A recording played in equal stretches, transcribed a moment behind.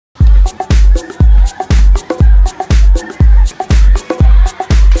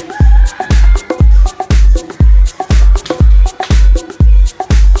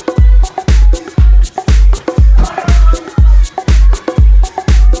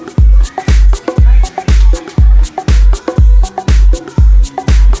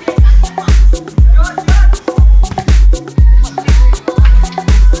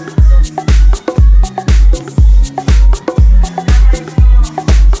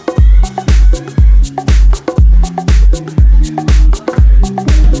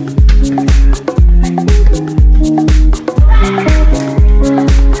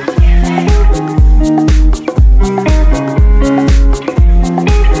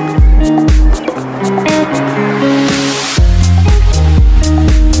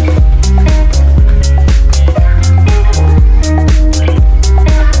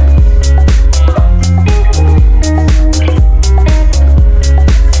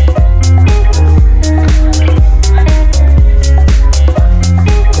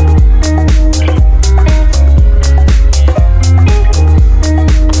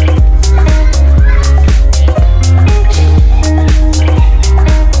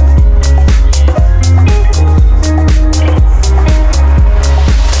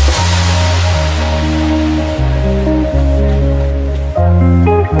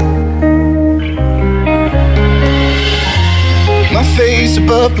face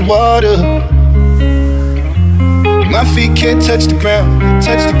above the water. My feet can't touch the ground,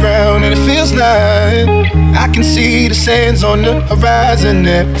 and it feels like I can see the sands on the horizon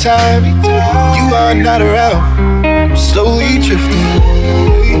every time you are not around. I'm slowly drifting,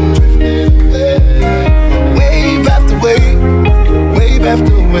 wave after wave, wave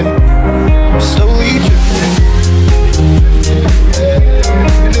after wave. I'm slowly drifting,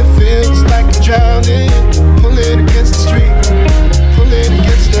 and it feels like I'm drowning, pulling against the street, pulling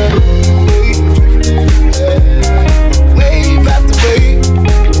against the wave after wave,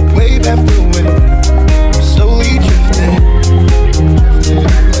 wave after wave. I'm slowly drifting,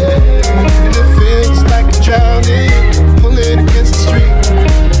 and it feels like I'm drowning, pulling against the street,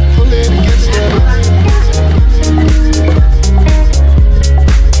 pulling against the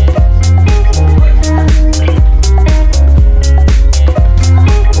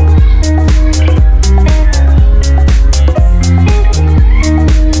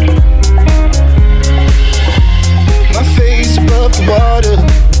water.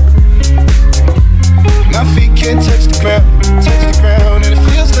 My feet can't touch the ground, and it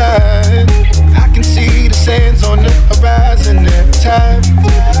feels like I can see the sands on the horizon every time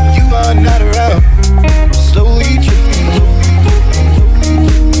you are not around. I'm slowly drifting,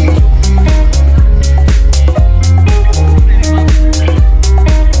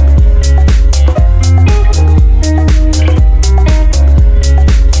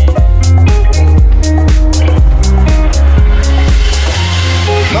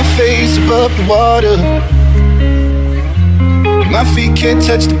 my face above the water. My feet can't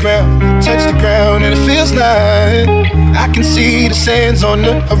touch the ground, and it feels like I can see the sands on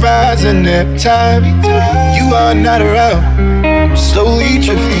the horizon every time you are not around. I'm slowly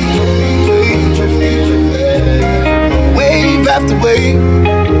drifting, wave after wave,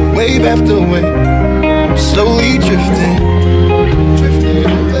 wave after wave. I'm slowly drifting,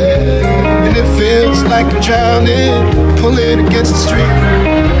 and it feels like I'm drowning, pulling against the street,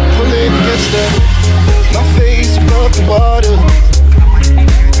 pulling against the, my face above the water.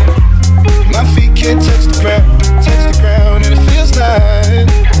 My feet can't touch the ground, and it feels like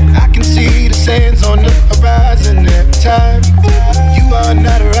I can see the sands on the horizon every time you are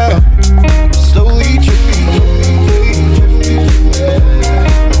not around. Slowly drifting,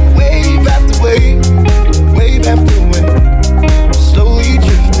 wave after wave, wave after wave. Slowly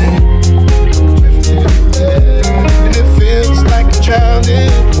drifting, and it feels like I'm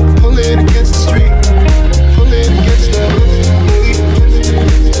drowning, pulling against the street, pulling against the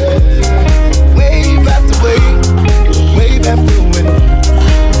wave after wave, wave after wave.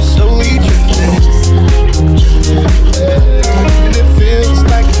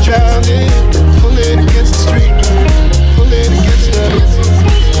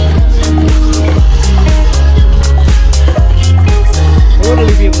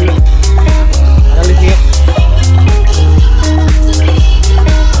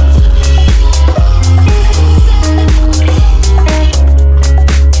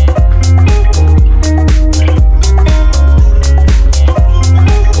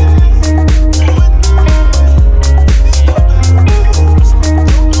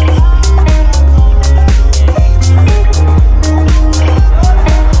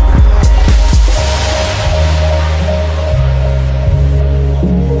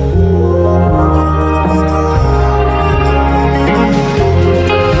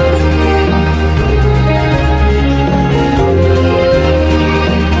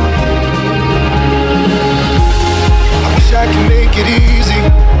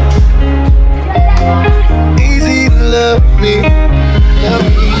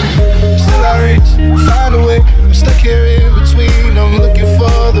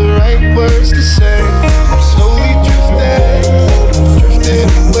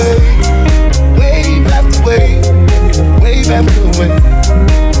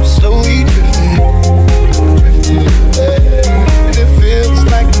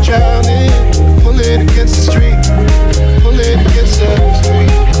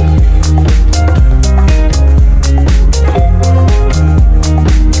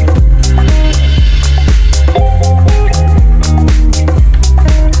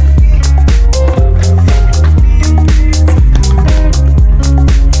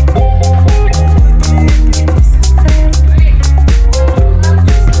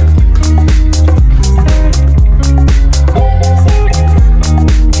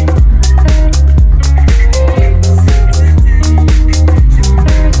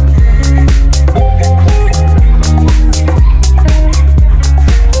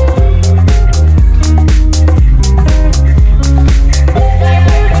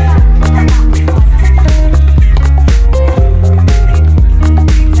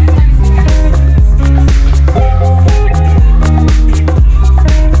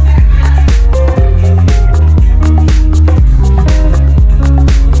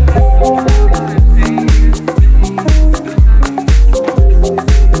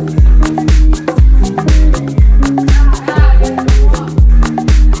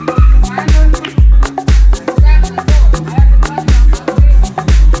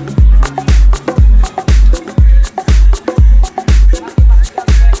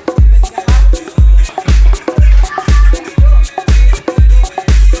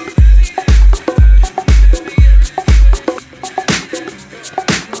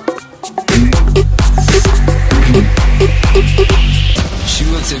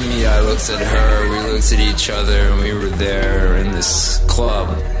 me, I looked at her, we looked at each other, and we were there in this club,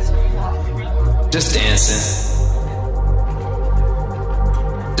 just dancing,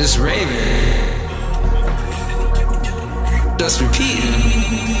 just raving, just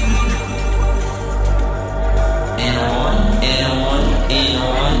repeating. In one.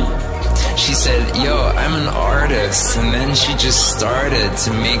 She said, yo, I'm an artist. And then she just started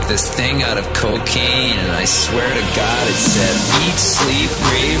to make this thing out of cocaine. And I swear to God, it said, eat, sleep,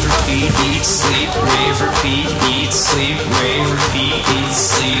 rave, repeat, eat, sleep, rave, repeat, eat, sleep, rave, repeat, eat,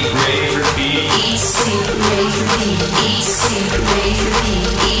 sleep, rave, repeat, eat, sleep, rave, repeat, eat, sleep, rave, repeat,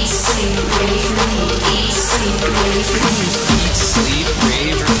 eat, sleep, rave, repeat, eat, sleep, rave, repeat, eat, sleep,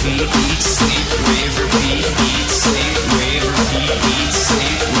 rave, repeat, eat, sleep, rave, repeat, eat, sleep, rave, repeat, eat,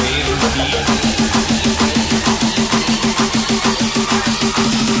 sleep, rave, repeat.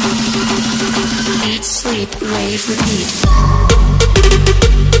 Eat, sleep, rave, repeat.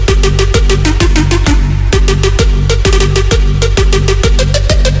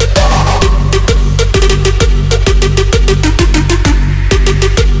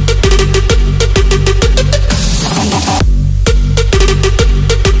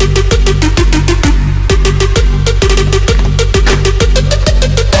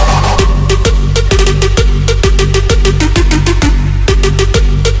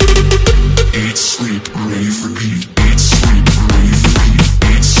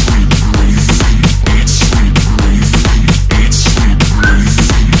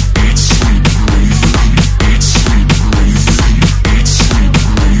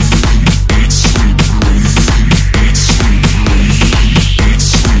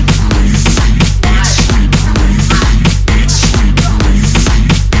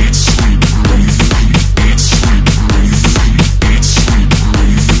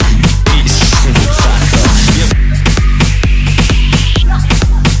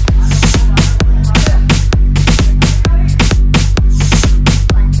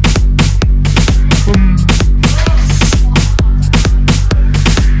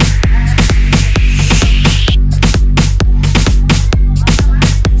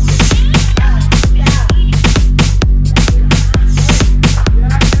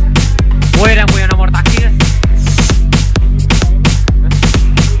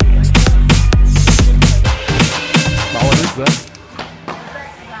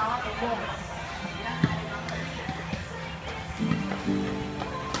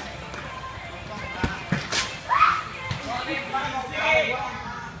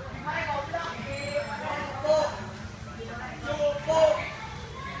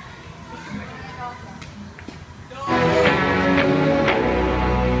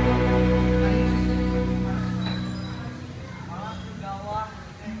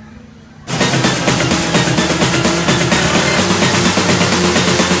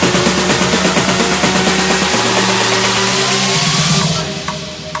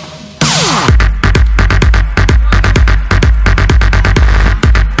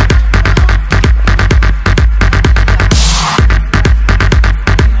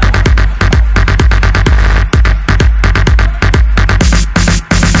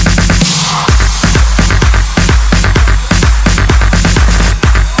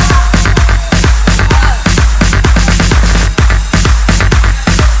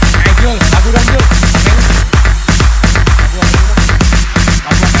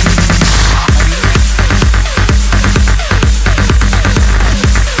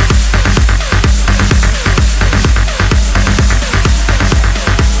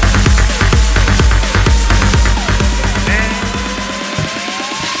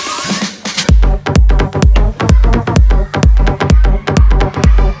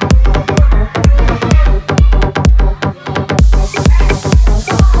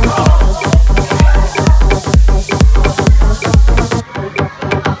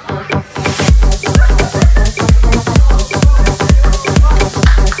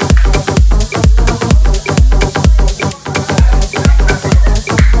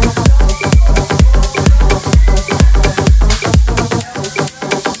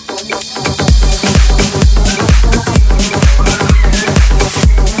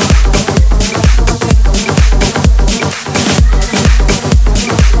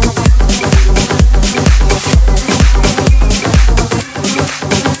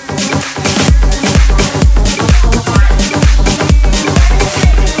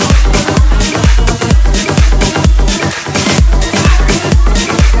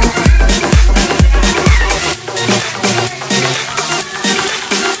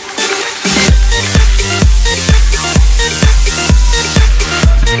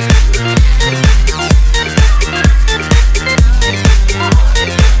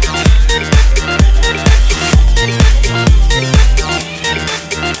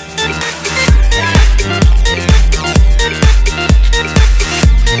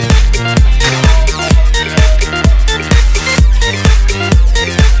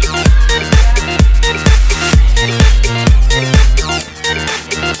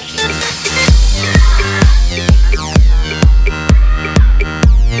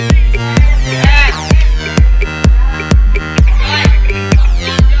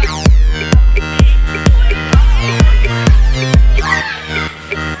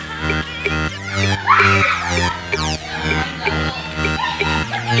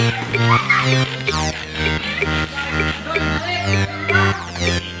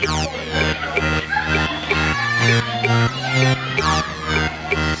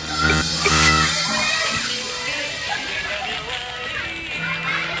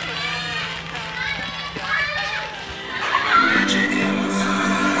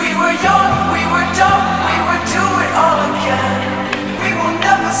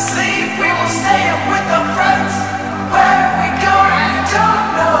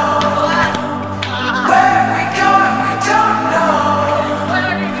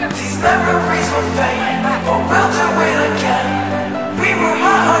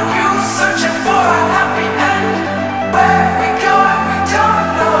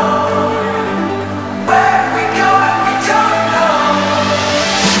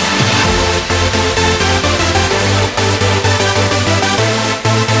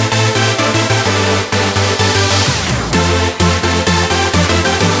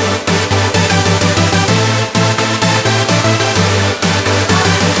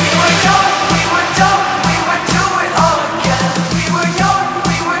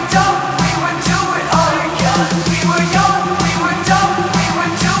 we were young.